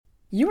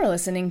You are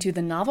listening to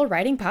the Novel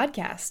Writing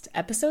Podcast,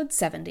 episode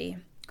 70.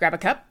 Grab a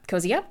cup,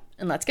 cozy up,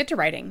 and let's get to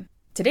writing.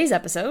 Today's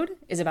episode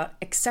is about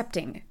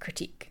accepting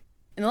critique.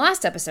 In the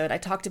last episode, I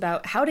talked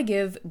about how to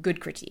give good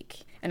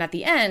critique. And at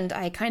the end,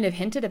 I kind of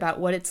hinted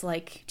about what it's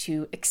like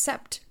to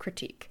accept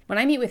critique. When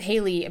I meet with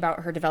Haley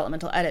about her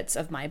developmental edits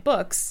of my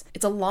books,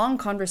 it's a long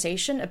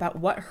conversation about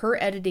what her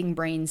editing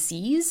brain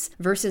sees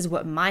versus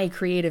what my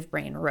creative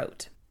brain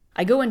wrote.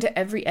 I go into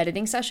every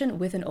editing session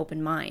with an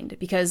open mind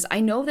because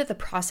I know that the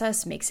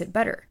process makes it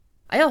better.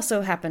 I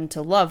also happen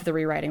to love the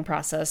rewriting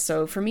process,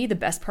 so for me, the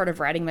best part of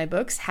writing my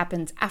books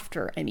happens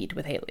after I meet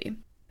with Haley.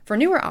 For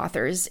newer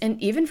authors, and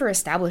even for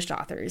established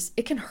authors,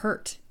 it can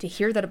hurt to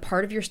hear that a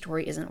part of your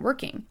story isn't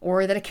working,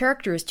 or that a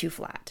character is too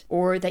flat,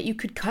 or that you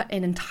could cut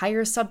an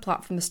entire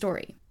subplot from the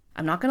story.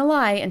 I'm not gonna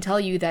lie and tell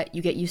you that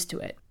you get used to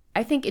it.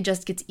 I think it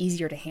just gets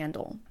easier to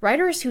handle.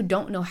 Writers who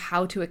don't know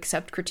how to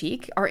accept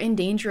critique are in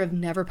danger of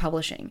never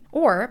publishing,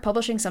 or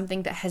publishing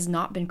something that has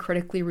not been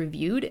critically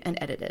reviewed and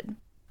edited.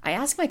 I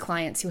ask my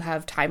clients who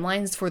have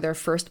timelines for their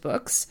first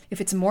books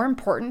if it's more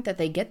important that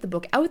they get the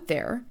book out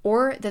there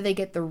or that they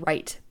get the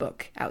right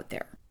book out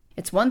there.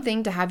 It's one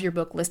thing to have your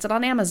book listed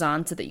on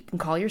Amazon so that you can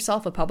call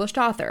yourself a published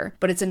author,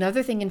 but it's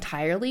another thing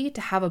entirely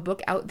to have a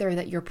book out there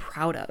that you're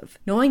proud of,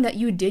 knowing that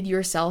you did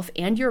yourself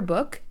and your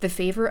book the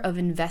favor of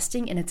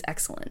investing in its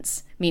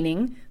excellence,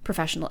 meaning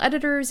professional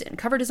editors and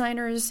cover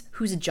designers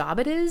whose job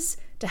it is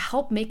to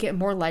help make it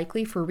more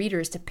likely for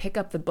readers to pick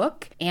up the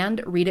book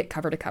and read it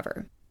cover to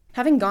cover.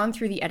 Having gone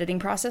through the editing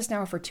process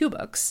now for 2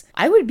 books,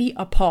 I would be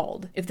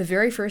appalled if the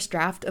very first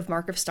draft of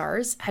Mark of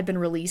Stars had been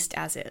released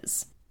as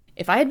is.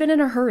 If I had been in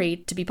a hurry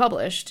to be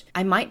published,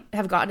 I might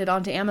have gotten it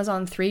onto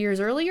Amazon 3 years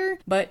earlier,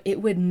 but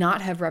it would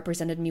not have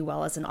represented me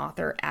well as an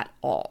author at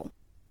all.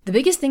 The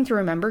biggest thing to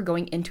remember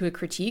going into a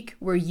critique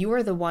where you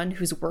are the one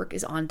whose work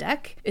is on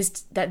deck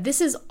is that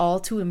this is all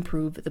to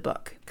improve the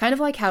book. Kind of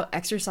like how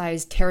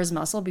exercise tears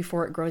muscle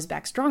before it grows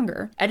back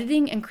stronger,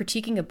 editing and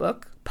critiquing a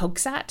book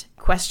pokes at,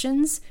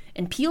 questions,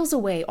 and peels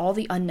away all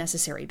the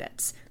unnecessary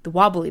bits, the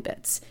wobbly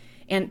bits,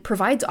 and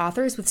provides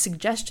authors with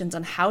suggestions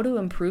on how to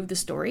improve the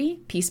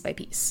story piece by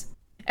piece.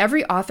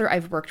 Every author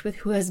I've worked with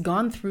who has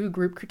gone through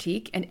group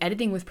critique and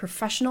editing with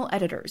professional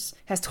editors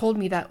has told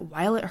me that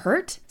while it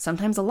hurt,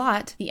 sometimes a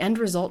lot, the end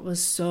result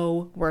was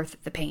so worth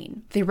the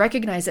pain. They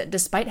recognize that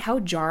despite how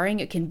jarring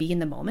it can be in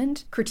the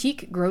moment,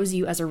 critique grows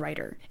you as a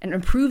writer and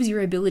improves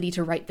your ability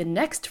to write the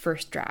next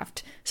first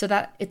draft so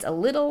that it's a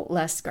little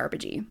less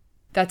garbagey.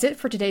 That's it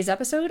for today's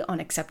episode on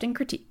accepting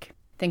critique.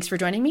 Thanks for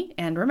joining me,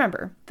 and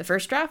remember, the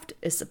first draft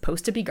is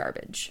supposed to be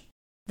garbage.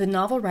 The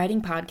Novel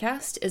Writing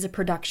Podcast is a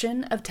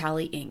production of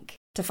Tally Inc.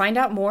 To find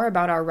out more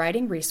about our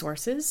writing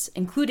resources,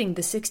 including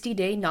the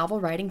 60-day novel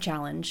writing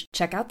challenge,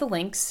 check out the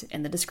links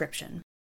in the description.